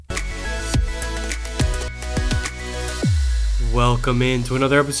Welcome in to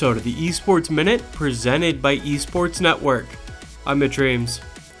another episode of the Esports Minute presented by Esports Network. I'm Mitch Rames.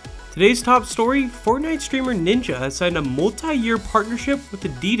 Today's top story, Fortnite streamer Ninja has signed a multi-year partnership with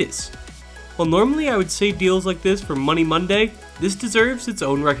Adidas. While normally I would say deals like this for Money Monday, this deserves its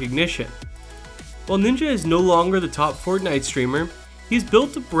own recognition. While Ninja is no longer the top Fortnite streamer, he's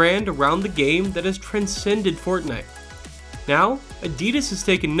built a brand around the game that has transcended Fortnite. Now, Adidas has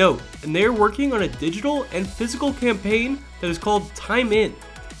taken note, and they are working on a digital and physical campaign that is called Time In.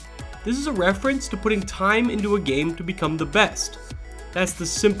 This is a reference to putting time into a game to become the best. That's the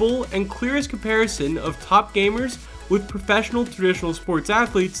simple and clearest comparison of top gamers with professional traditional sports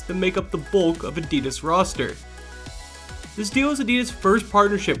athletes that make up the bulk of Adidas' roster. This deal is Adidas' first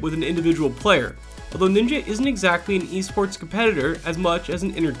partnership with an individual player, although Ninja isn't exactly an esports competitor as much as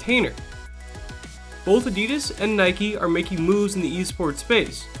an entertainer. Both Adidas and Nike are making moves in the esports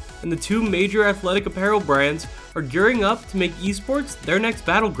space, and the two major athletic apparel brands are gearing up to make esports their next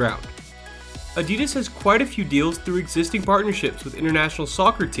battleground. Adidas has quite a few deals through existing partnerships with international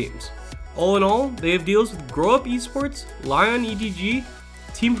soccer teams. All in all, they have deals with Grow Up Esports, Lion EDG,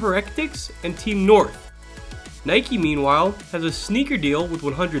 Team Heretics, and Team North. Nike, meanwhile, has a sneaker deal with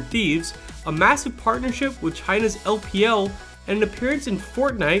 100 Thieves, a massive partnership with China's LPL, and an appearance in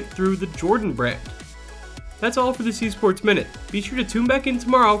Fortnite through the Jordan brand. That's all for this Esports Minute. Be sure to tune back in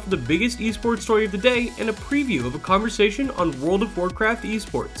tomorrow for the biggest esports story of the day and a preview of a conversation on World of Warcraft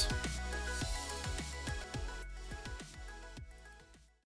esports.